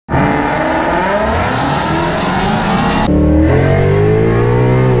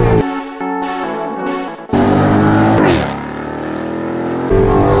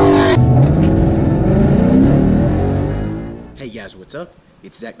What's up?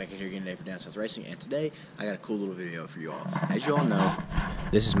 It's Zach back here again today for Down South Racing, and today I got a cool little video for you all. As you all know,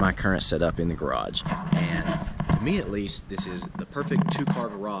 this is my current setup in the garage, and to me at least, this is the perfect two-car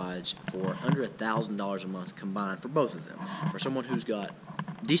garage for under $1,000 a month combined for both of them. For someone who's got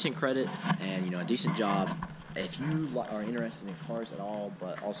decent credit and a decent job, if you are interested in cars at all,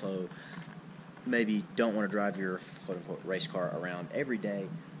 but also maybe don't want to drive your quote-unquote race car around every day,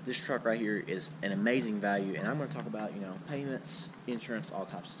 this truck right here is an amazing value, and I'm going to talk about, payments, insurance, all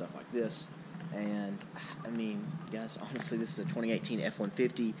types of stuff like this. And, I mean, guys, honestly, this is a 2018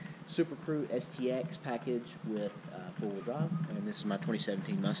 F-150 Super Crew STX package with four-wheel drive, and this is my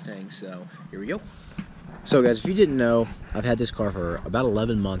 2017 Mustang, so here we go. So, guys, if you didn't know, I've had this car for about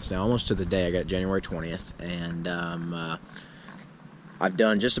 11 months now, almost to the day. I got it January 20th, and I've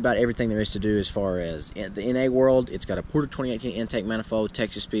done just about everything there is to do as far as in the NA world. It's got a Porter 2018 intake manifold,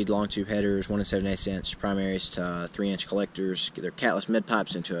 Texas speed, long tube headers, 1 7/8 inch primaries to 3-inch collectors. They're catless mid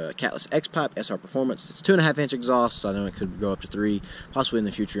pipes into a catless X pipe, SR Performance. It's 2.5-inch exhaust. I know it could go up to 3, possibly in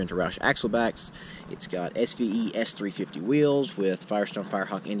the future into Roush axle backs. It's got SVE S350 wheels with Firestone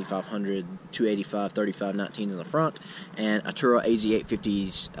Firehawk Indy 500 285 35 19s in the front, and Arturo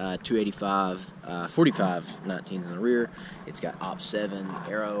AZ850s 285 45 19s in the rear. It's got OP7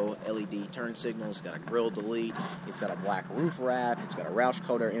 Aero LED turn signals. It's got a grill delete. It's got a black roof wrap. It's got a Roush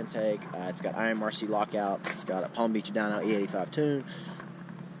cold air intake. It's got IMRC lockouts. It's got a Palm Beach Dyno E85 tune.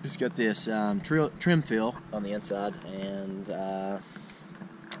 It's got this trim fill on the inside, and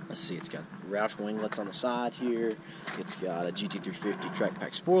let's see, it's got Roush winglets on the side here. It's got a GT350 track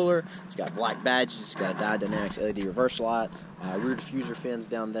pack spoiler. It's got black badges. It's got a Diode Dynamics LED reverse light. Rear diffuser fins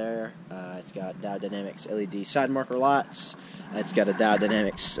down there. It's got Diode Dynamics LED side marker lights. It's got a Diode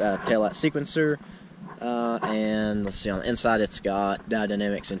Dynamics taillight sequencer. And let's see, on the inside it's got Diode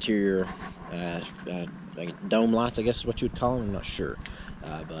Dynamics interior dome lights, I guess is what you would call them. I'm not sure.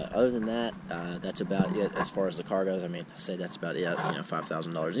 But other than that, that's about it as far as the car goes. I mean, I say that's about it,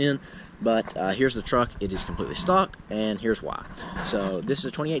 $5,000 in. But here's the truck. It is completely stock, and here's why. So this is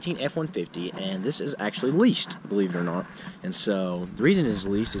a 2018 F-150, and this is actually leased, believe it or not. And so the reason it is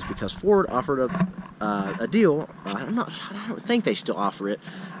leased is because Ford offered a deal. I don't think they still offer it,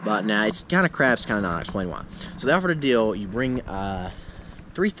 but now it's kind of crap. It's kind of not. I'll explain why. So they offered a deal. You bring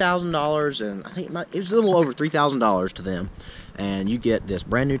 $3,000, and I think it was a little over $3,000 to them, and you get this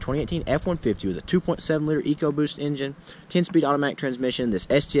brand new 2018 F-150 with a 2.7 liter EcoBoost engine, 10-speed automatic transmission, this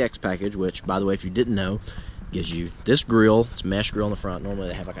STX package, which, by the way, if you didn't know, gives you this grill, this mesh grill in the front. Normally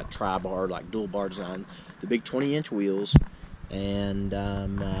they have like a tri-bar, like dual bar design, the big 20-inch wheels, and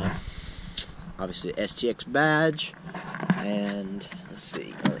obviously STX badge, and let's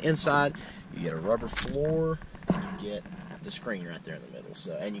see, on the inside you get a rubber floor, and you get the screen right there in the middle,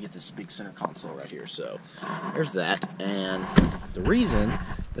 so, and you get this big center console right here. So there's that. And the reason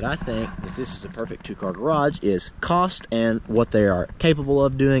that I think that this is a perfect two-car garage is cost and what they are capable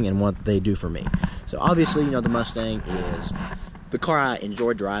of doing and what they do for me. So obviously, the Mustang is the car I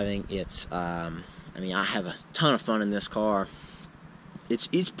enjoy driving. It's I have a ton of fun in this car.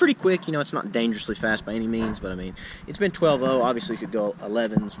 It's pretty quick, it's not dangerously fast by any means, but I mean, it's been 12.0. Obviously, you could go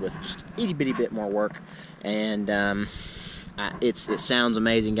 11s with just itty-bitty bit more work, and it sounds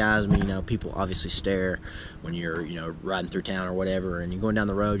amazing, guys. I mean, people obviously stare when you're, riding through town or whatever, and you're going down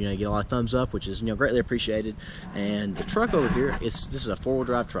the road, you get a lot of thumbs up, which is, greatly appreciated. And the truck over here, this is a four-wheel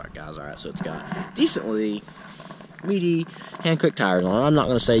drive truck, guys, all right? So it's got decently meaty hand-cooked tires on it. I'm not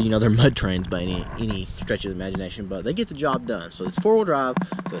going to say, they're mud trains by any stretch of the imagination, but they get the job done. So it's four-wheel drive,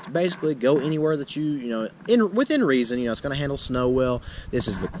 so it's basically go anywhere that within reason. It's going to handle snow well. This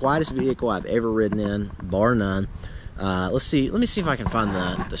is the quietest vehicle I've ever ridden in, bar none. Let's see. Let me see if I can find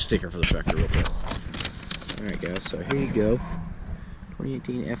the sticker for the truck real quick. Alright, guys, so here you go.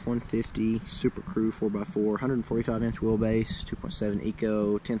 2018 F-150 Super Crew 4x4, 145-inch wheelbase, 2.7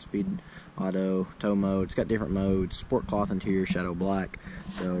 Eco, 10-speed auto, tow mode. It's got different modes, sport cloth interior, shadow black.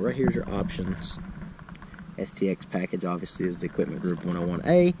 So right here's your options. STX package, obviously, is the Equipment Group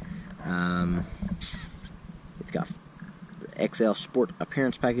 101A. It's got the XL Sport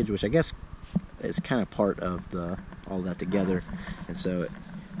Appearance package, which I guess is kind of part of all that together. And so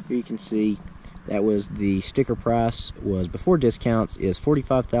here you can see that was the sticker price was before discounts is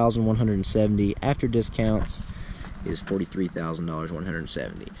 $45,170. After discounts is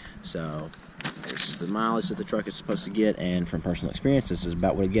 $43,170. So this is the mileage that the truck is supposed to get, and from personal experience, this is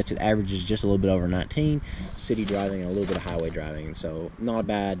about what it gets. It averages just a little bit over 19, city driving and a little bit of highway driving, and so not a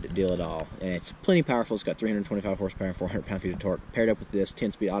bad deal at all. And it's plenty powerful. It's got 325 horsepower and 400 pound-feet of torque, paired up with this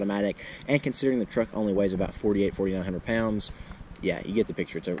 10-speed automatic, and considering the truck only weighs about 4,900 pounds, yeah, you get the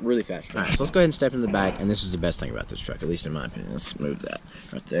picture. It's a really fast truck. Alright, so let's go ahead and step into the back, and this is the best thing about this truck, at least in my opinion. Let's move that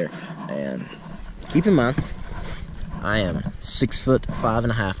right there. And keep in mind, I am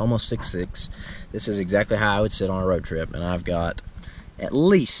 6'5.5", almost 6'6". This is exactly how I would sit on a road trip, and I've got at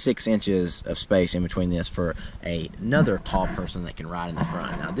least 6 inches of space in between this for another tall person that can ride in the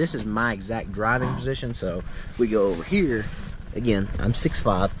front. Now, this is my exact driving position, so if we go over here, again, I'm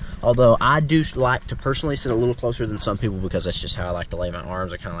 6'5", although I do like to personally sit a little closer than some people because that's just how I like to lay my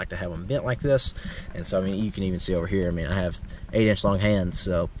arms. I kind of like to have them bent like this, and so, I mean, you can even see over here, I mean, I have 8-inch long hands,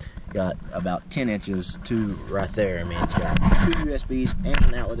 so got about 10 inches to right there. I mean, it's got 2 USBs and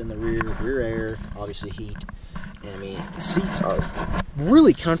an outlet in the rear air, obviously heat. And I mean, the seats are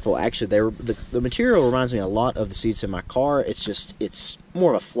really comfortable. Actually, the material reminds me a lot of the seats in my car. It's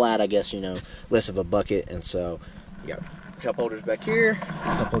more of a flat, I guess, you know, less of a bucket. And so you got cup holders back here,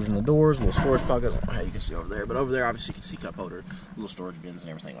 cup holders in the doors, little storage pockets. I don't know how you can see over there, but over there, obviously, you can see cup holder, little storage bins,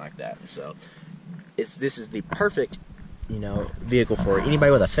 and everything like that. And so this is the perfect, you know, vehicle for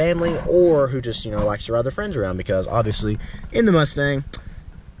anybody with a family or who just, you know, likes to ride their friends around, because obviously in the Mustang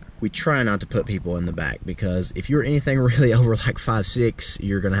we try not to put people in the back, because if you're anything really over like 5'6",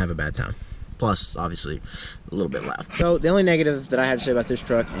 you're gonna have a bad time. Plus, obviously, a little bit loud. So the only negative that I have to say about this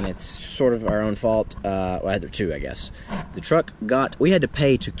truck, and it's sort of our own fault, well, there are 2, I guess. The truck we had to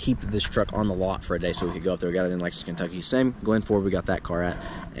pay to keep this truck on the lot for a day so we could go up there. We got it in Lexington, Kentucky. Same Glen Ford we got that car at,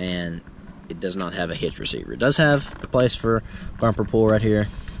 and it does not have a hitch receiver. It does have a place for bumper pull right here,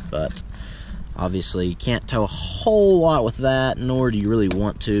 but obviously you can't tow a whole lot with that, nor do you really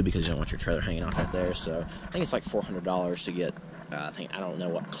want to, because you don't want your trailer hanging off right there. So I think it's like $400 to get, I don't know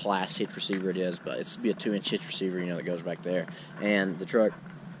what class hitch receiver it is, but it's be a 2-inch hitch receiver, you know, that goes back there. And the truck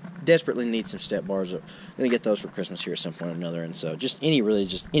desperately needs some step bars. I'm gonna get those for Christmas here at some point or another. And so just any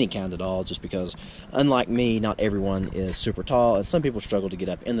kind at all, just because unlike me, not everyone is super tall, and some people struggle to get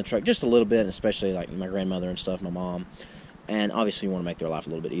up in the truck just a little bit, especially like my grandmother and stuff, my mom. And obviously you want to make their life a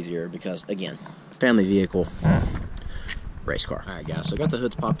little bit easier because, again, family vehicle, race car. Alright guys, so I got the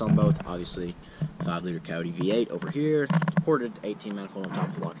hoods popped on both. Obviously 5-liter Coyote V8 over here, ported 18 manifold on top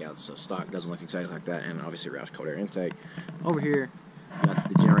of the lockouts, so stock doesn't look exactly like that. And obviously Roush cold air intake. Over here got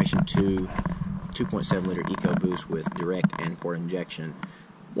the Generation 2 2.7-liter EcoBoost with direct and port injection.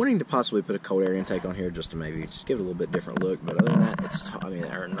 Wanting to possibly put a cold air intake on here just to maybe just give it a little bit different look, but other than that, other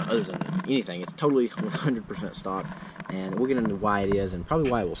than anything, it's totally 100% stock. And we'll get into why it is and probably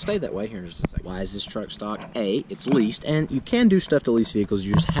why it will stay that way here in just a second. Why is this truck stock? A, it's leased, and you can do stuff to lease vehicles.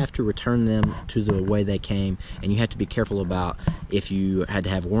 You just have to return them to the way they came, and you have to be careful about if you had to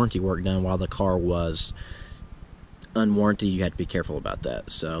have warranty work done while the car was unwarranted. You have to be careful about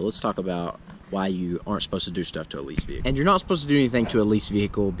that. So let's talk about why you aren't supposed to do stuff to a lease vehicle. And you're not supposed to do anything to a lease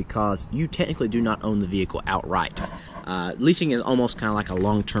vehicle because you technically do not own the vehicle outright. Leasing is almost kind of like a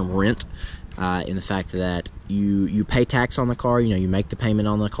long-term rent in the fact that you pay tax on the car, you know, you make the payment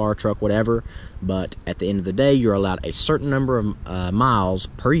on the car, truck, whatever, but at the end of the day, you're allowed a certain number of miles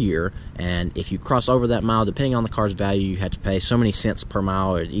per year, and if you cross over that mile, depending on the car's value, you have to pay so many cents per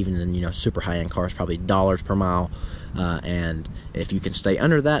mile, or even in, you know, super high-end cars, probably dollars per mile. And if you can stay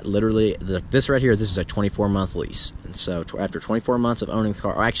under that, literally, this right here, this is a 24-month lease. And so after 24 months of owning the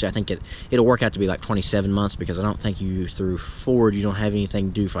car, or actually I think it'll work out to be like 27 months, because I don't think through Ford, you don't have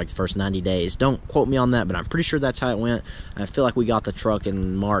anything due for like the first 90 days. Don't quote me on that, but I'm pretty sure that's how it went. I feel like we got the truck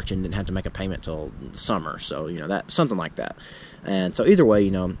in March and didn't have to make a payment till summer. So, you know, that something like that. And so either way,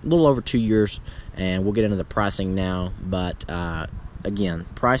 you know, a little over 2 years, and we'll get into the pricing now, but again,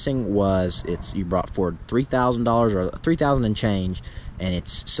 pricing was, you brought forward $3,000 or $3,000 and change, and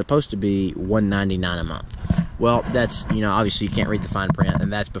it's supposed to be $199 a month. Well, that's, you know, obviously you can't read the fine print,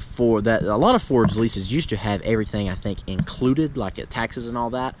 and that's before that. A lot of Ford's leases used to have everything, I think, included, like taxes and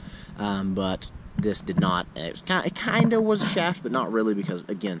all that, but this did not. And it kind of was a shaft, but not really, because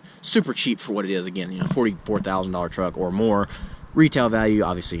again, super cheap for what it is. Again, you know, $44,000 truck or more. Retail value,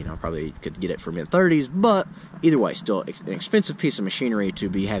 obviously, you know, probably could get it for mid-30s, but either way, still an expensive piece of machinery to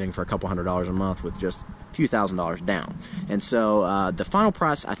be having for a couple $100s a month with just a few $1,000s down. And so the final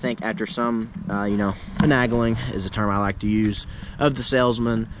price, I think, after some, you know, finagling is a term I like to use, of the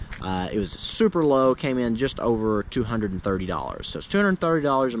salesman, it was super low, came in just over $230. So it's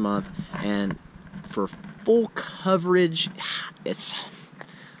 $230 a month, and for full coverage,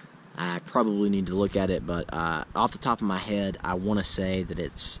 I probably need to look at it, but off the top of my head, I want to say that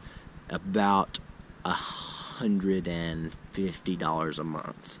it's about $150 a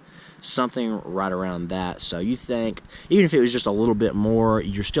month. something right around that. So you think, even if it was just a little bit more,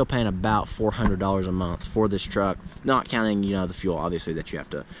 you're still paying about $400 a month for this truck, not counting, you know, the fuel, obviously, that you have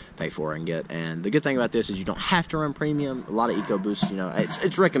to pay for and get. And the good thing about this is you don't have to run premium. A lot of EcoBoost, you know,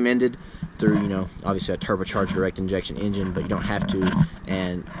 it's recommended through, you know, obviously a turbocharged direct injection engine, but you don't have to.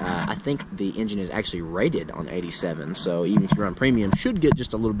 And I think the engine is actually rated on 87, so even if you run premium, should get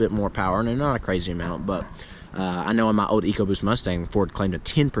just a little bit more power, and not a crazy amount. But I know in my old EcoBoost Mustang, Ford claimed a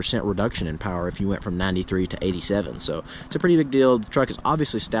 10% reduction in power if you went from 93 to 87, so it's a pretty big deal. The truck is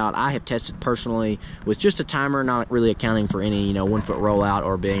obviously stout. I have tested personally with just a timer, not really accounting for any, you know, 1 foot rollout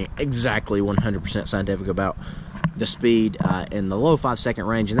or being exactly 100% scientific about the speed in the low 5-second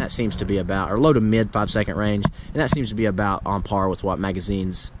range, and that seems to be about, or low to mid 5-second range, and that seems to be about on par with what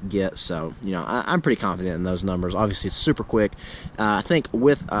magazines get. So, you know, I'm pretty confident in those numbers. Obviously, it's super quick. I think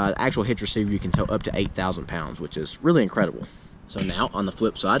with actual hitch receiver, you can tow up to 8,000 pounds, which is really incredible. So now, on the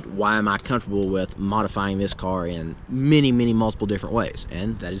flip side, why am I comfortable with modifying this car in many, multiple different ways?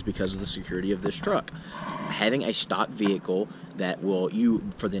 And that is because of the security of this truck. Having a stock vehicle that will,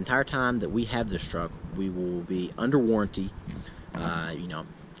 for the entire time that we have this truck, we will be under warranty. You know,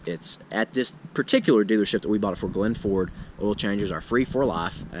 it's at this particular dealership that we bought it for, Glenn Ford. Oil changes are free for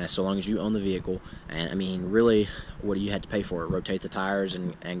life, so long as you own the vehicle. And I mean, really, what do you have to pay for it? Rotate the tires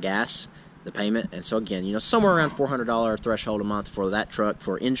and gas, the payment. And so again, you know, somewhere around $400 threshold a month for that truck,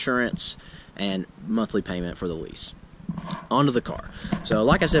 for insurance and monthly payment for the lease. Onto the car. So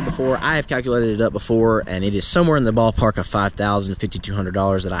like I said before, I have calculated it up before, and it is somewhere in the ballpark of $5,000 to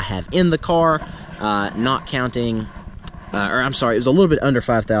 $5,200 that I have in the car, not counting, or I'm sorry, it was a little bit under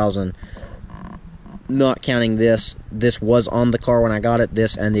 $5,000, not counting this. This was on the car when I got it,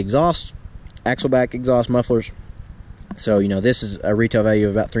 this and the exhaust, axleback exhaust mufflers. So, you know, this is a retail value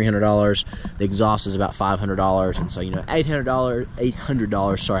of about $300. The exhaust is about $500, and so, you know,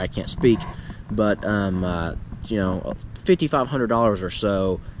 $800, sorry, I can't speak, but you know, $5,500 or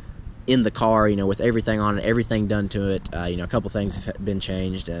so in the car, you know, with everything on it, everything done to it. You know, a couple things have been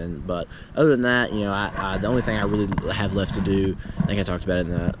changed, but other than that, you know, the only thing I really have left to do, I think I talked about it in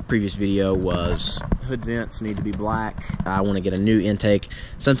the previous video, was hood vents need to be black. I want to get a new intake.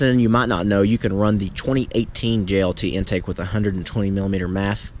 Something you might not know, you can run the 2018 JLT intake with a 120mm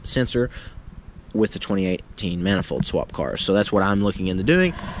MAF sensor with the 2018 manifold swap cars. So that's what I'm looking into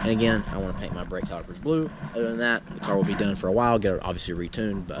doing. And again, I want to paint my brake calipers blue. Other than that, the car will be done for a while, get it obviously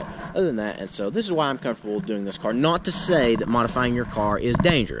retuned, but other than that, and so this is why I'm comfortable doing this car. Not to say that modifying your car is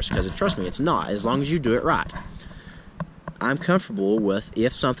dangerous, because trust me, it's not, as long as you do it right. I'm comfortable with,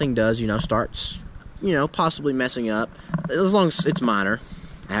 if something does, you know, starts, you know, possibly messing up, as long as it's minor,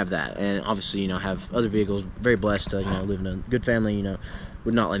 I have that. And obviously, you know, have other vehicles, very blessed to, you know, live in a good family, you know,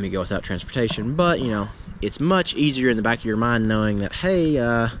 would not let me go without transportation. But, you know, it's much easier in the back of your mind knowing that, hey,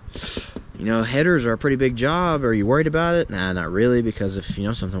 you know, headers are a pretty big job. Are you worried about it? Nah, not really, because if, you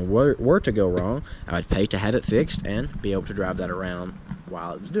know, something were to go wrong, I would pay to have it fixed and be able to drive that around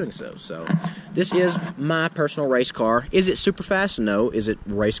while it was doing so. So this is my personal race car. Is it super fast? No. Is it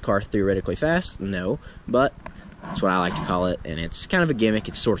race car theoretically fast? No. But that's what I like to call it, and it's kind of a gimmick.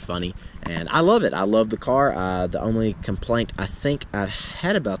 It's sort of funny, and I love it. I love the car. The only complaint I think I've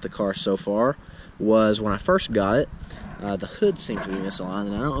had about the car so far was when I first got it, the hood seemed to be misaligned,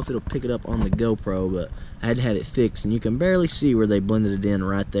 and I don't know if it'll pick it up on the GoPro, but I had to have it fixed, and you can barely see where they blended it in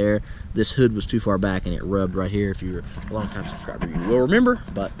right there. This hood was too far back, and it rubbed right here. If you're a long-time subscriber, you will remember,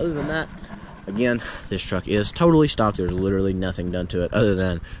 but other than that, again, this truck is totally stock. There's literally nothing done to it other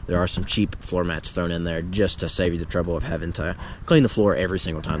than there are some cheap floor mats thrown in there just to save you the trouble of having to clean the floor every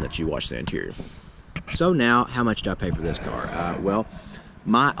single time that you wash the interior. So now, how much do I pay for this car? Well,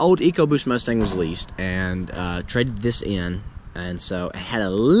 my old EcoBoost Mustang was leased and traded this in, and so I had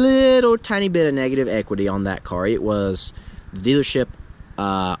a little tiny bit of negative equity on that car. It was, the dealership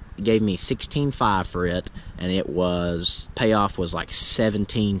gave me $16,500 for it, and it was, payoff was like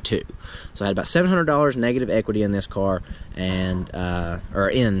 $17,200. So I had about $700 negative equity in this car, and or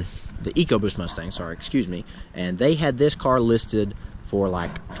in the EcoBoost Mustang, sorry, excuse me, and they had this car listed for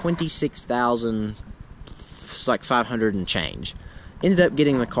like $26,000, it's like $500 and change. Ended up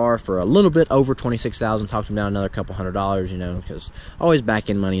getting the car for a little bit over $26,000. Talked them down another couple $100, you know, because always back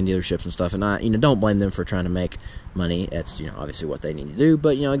in money in dealerships and stuff. And I, you know, don't blame them for trying to make money. That's, you know, obviously what they need to do.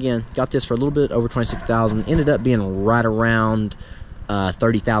 But, you know, again, got this for a little bit over $26,000. Ended up being right around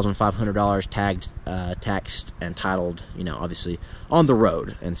 $30,500 tagged, taxed, and titled, you know, obviously on the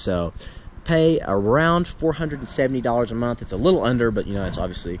road. And so pay around $470 a month. It's a little under, but, you know, it's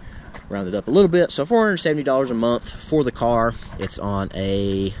obviously rounded up a little bit. So $470 a month for the car. It's on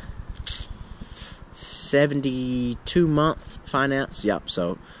a 72-month finance. Yep.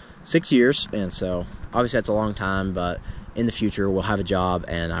 So 6 years, and so obviously that's a long time, but in the future we'll have a job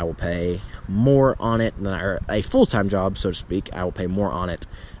and I will pay more on it than a full-time job, so to speak. I will pay more on it.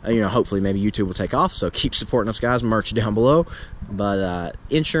 Hopefully maybe YouTube will take off, so keep supporting us, guys. Merch down below. But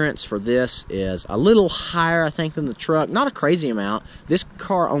insurance for this is a little higher, I think, than the truck. Not a crazy amount. This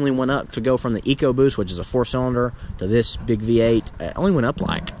car only went up to go from the EcoBoost, which is a 4-cylinder, to this big V8. It only went up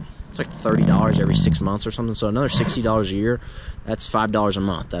it's like $30 every 6 months or something, so another $60 a year. That's $5 a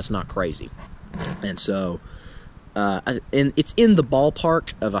month. That's not crazy. And so and it's in the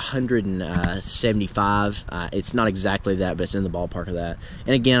ballpark of 175. It's not exactly that, but it's in the ballpark of that.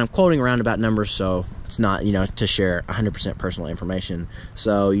 And again, I'm quoting roundabout numbers, so it's not, to share 100% personal information.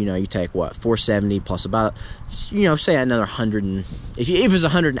 So, you take what, 470 plus about, say another 100, and if it was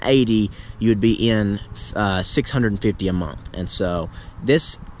 180, you would be in 650 a month. And so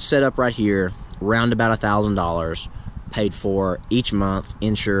this setup right here, roundabout $1,000, paid for each month,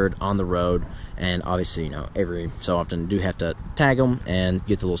 insured, on the road. And obviously, every so often do have to tag them and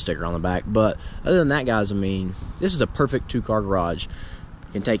get the little sticker on the back. But other than that, guys, this is a perfect 2-car garage.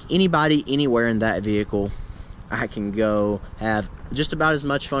 You can take anybody anywhere in that vehicle. I can go have just about as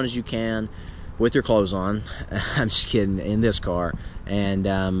much fun as you can with your clothes on. I'm just kidding, in this car. And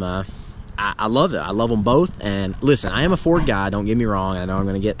I love it. I love them both. And listen, I am a Ford guy, don't get me wrong. I know I'm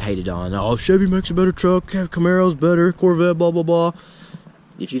going to get hated on. Oh, Chevy makes a better truck, Camaro's better, Corvette, blah, blah, blah.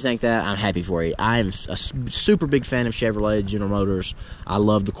 If you think that, I'm happy for you. I am a super big fan of Chevrolet, General Motors. I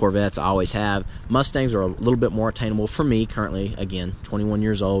love the Corvettes. I always have. Mustangs are a little bit more attainable for me currently. Again, 21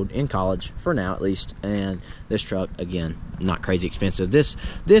 years old, in college, for now at least. And this truck, again, not crazy expensive. This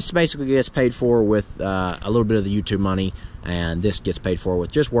basically gets paid for with a little bit of the YouTube money. And this gets paid for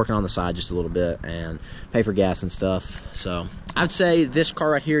with just working on the side just a little bit and pay for gas and stuff. So I'd say this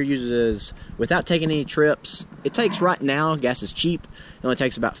car right here uses, without taking any trips, it takes right now, gas is cheap. It only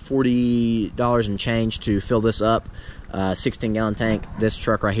takes about $40 and change to fill this up. 16-gallon tank. This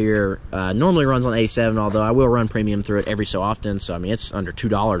truck right here normally runs on 87, although I will run premium through it every so often. So, it's under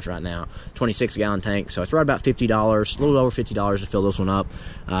 $2 right now. 26-gallon tank, so it's right about $50, a little over $50 to fill this one up.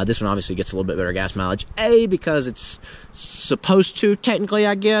 This one obviously gets a little bit better gas mileage. A, because it's supposed to, technically,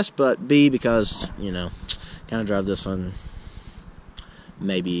 I guess, but B, because, kind of drive this one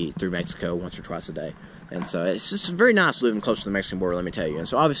maybe through Mexico once or twice a day. And so it's just very nice living close to the Mexican border, let me tell you. And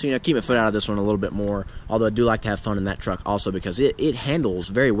so obviously, keep my foot out of this one a little bit more, although I do like to have fun in that truck also because it handles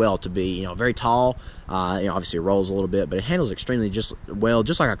very well to be, very tall. Obviously it rolls a little bit, but it handles extremely just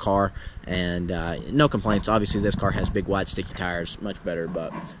like a car. And no complaints. Obviously this car has big wide sticky tires, much better.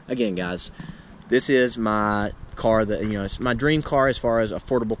 But again, guys, this is my car that, it's my dream car as far as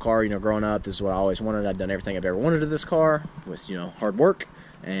affordable car. Growing up, this is what I always wanted. I've done everything I've ever wanted to this car with, hard work.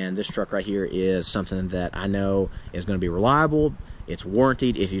 And this truck right here is something that I know is going to be reliable. It's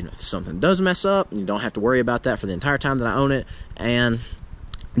warranted. If something does mess up, you don't have to worry about that for the entire time that I own it. And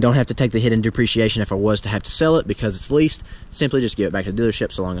don't have to take the hit in depreciation if I was to have to sell it because it's leased. Simply just give it back to the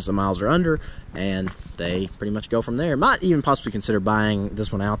dealership so long as the miles are under. And they pretty much go from there. Might even possibly consider buying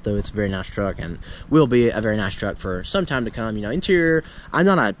this one out, though. It's a very nice truck and will be a very nice truck for some time to come. Interior, I'm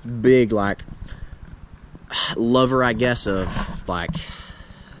not a big, lover, I guess, of,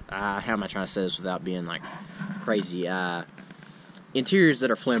 how am I trying to say this without being crazy? Interiors that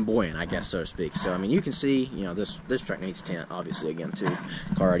are flamboyant, I guess, so to speak. So you can see, this truck needs tint, obviously, again, too.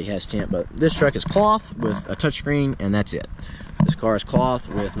 Car already has tint, but this truck is cloth with a touchscreen, and that's it. This car is cloth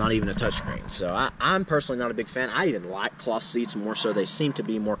with not even a touchscreen. So I'm personally not a big fan. I even like cloth seats more so. They seem to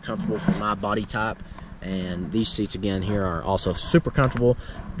be more comfortable for my body type. And these seats again here are also super comfortable.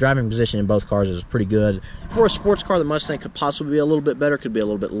 Driving position in both cars is pretty good. For a sports car, the Mustang could possibly be a little bit better, could be a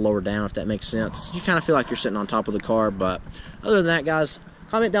little bit lower down if that makes sense. You kind of feel like you're sitting on top of the car, but other than that, guys,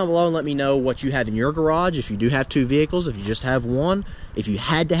 comment down below and let me know what you have in your garage. If you do have 2 vehicles, if you just have one, if you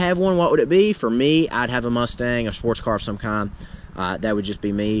had to have one, what would it be? For me, I'd have a Mustang, a sports car of some kind. That would just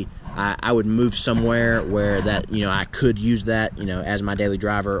be me. I would move somewhere where that, I could use that, as my daily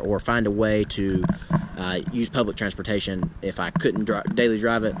driver, or find a way to use public transportation if I couldn't daily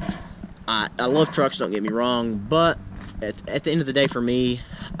drive it. I love trucks, don't get me wrong, but at the end of the day, for me,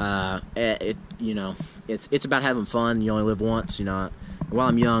 it's about having fun. You only live once, While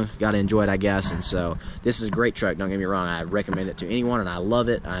I'm young, gotta enjoy it, I guess. And so this is a great truck, don't get me wrong. I recommend it to anyone, and I love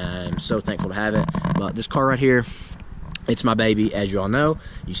it. I'm so thankful to have it. But this car right here, it's my baby, as you all know.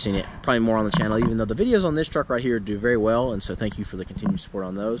 You've seen it probably more on the channel, even though the videos on this truck right here do very well, and so thank you for the continued support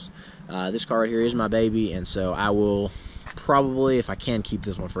on those. This car right here is my baby, and so I will probably, if I can, keep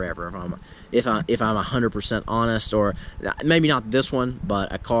this one forever. If I'm 100% honest, or maybe not this one,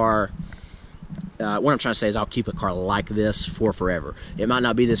 but a car what I'm trying to say is I'll keep a car like this for forever. It might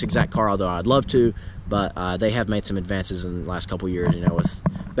not be this exact car, although I'd love to, but they have made some advances in the last couple of years, you know, with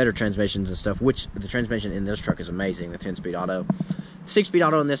better transmissions and stuff, which the transmission in this truck is amazing, the 10-speed auto. The 6-speed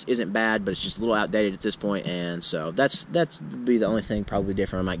auto in this isn't bad, but it's just a little outdated at this point, and so that's be the only thing probably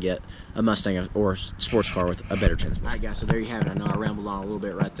different. I might get a Mustang or sports car with a better transmission. All right, guys, so there you have it. I know I rambled on a little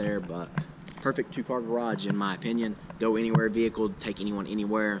bit right there, but perfect two-car garage in my opinion. Go anywhere vehicle, take anyone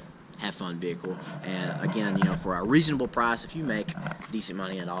anywhere, have fun vehicle. And again, you know, for a reasonable price, if you make decent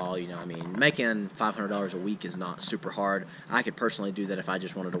money at all, you know, I mean, making $500 a week is not super hard. I could personally do that if I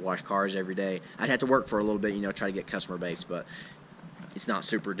just wanted to wash cars every day. I'd have to work for a little bit, you know, try to get customer base, but it's not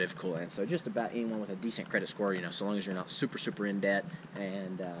super difficult. And so just about anyone with a decent credit score, you know, so long as you're not super in debt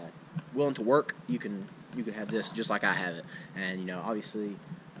and willing to work, you can have this just like I have it. And, you know, obviously,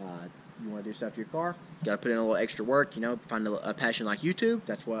 you want to do stuff to your car, got to put in a little extra work, you know, find a passion like YouTube.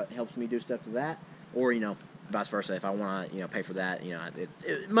 That's what helps me do stuff to that. Or, you know, vice versa. If I want to, you know, pay for that, you know,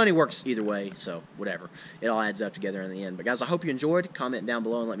 money works either way, so whatever. It all adds up together in the end. But, guys, I hope you enjoyed. Comment down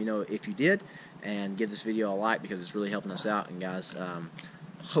below and let me know if you did. And give this video a like because it's really helping us out. And, guys,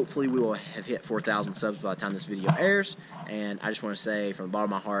 hopefully we will have hit 4,000 subs by the time this video airs. And I just want to say from the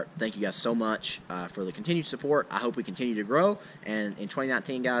bottom of my heart, thank you guys so much for the continued support. I hope we continue to grow. And in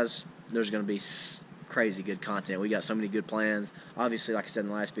 2019, guys, there's going to be crazy good content. We got so many good plans. Obviously, like I said in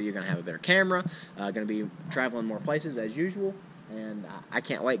the last video, going to have a better camera. Going to be traveling more places as usual. And I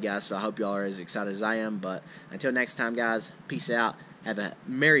can't wait, guys. So I hope y'all are as excited as I am. But until next time, guys, peace out. Have a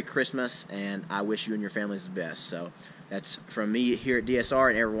Merry Christmas, and I wish you and your families the best. So that's from me here at DSR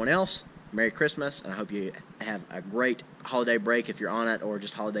and everyone else. Merry Christmas, and I hope you have a great holiday break if you're on it, or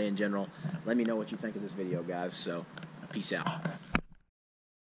just holiday in general. Let me know what you think of this video, guys. So peace out.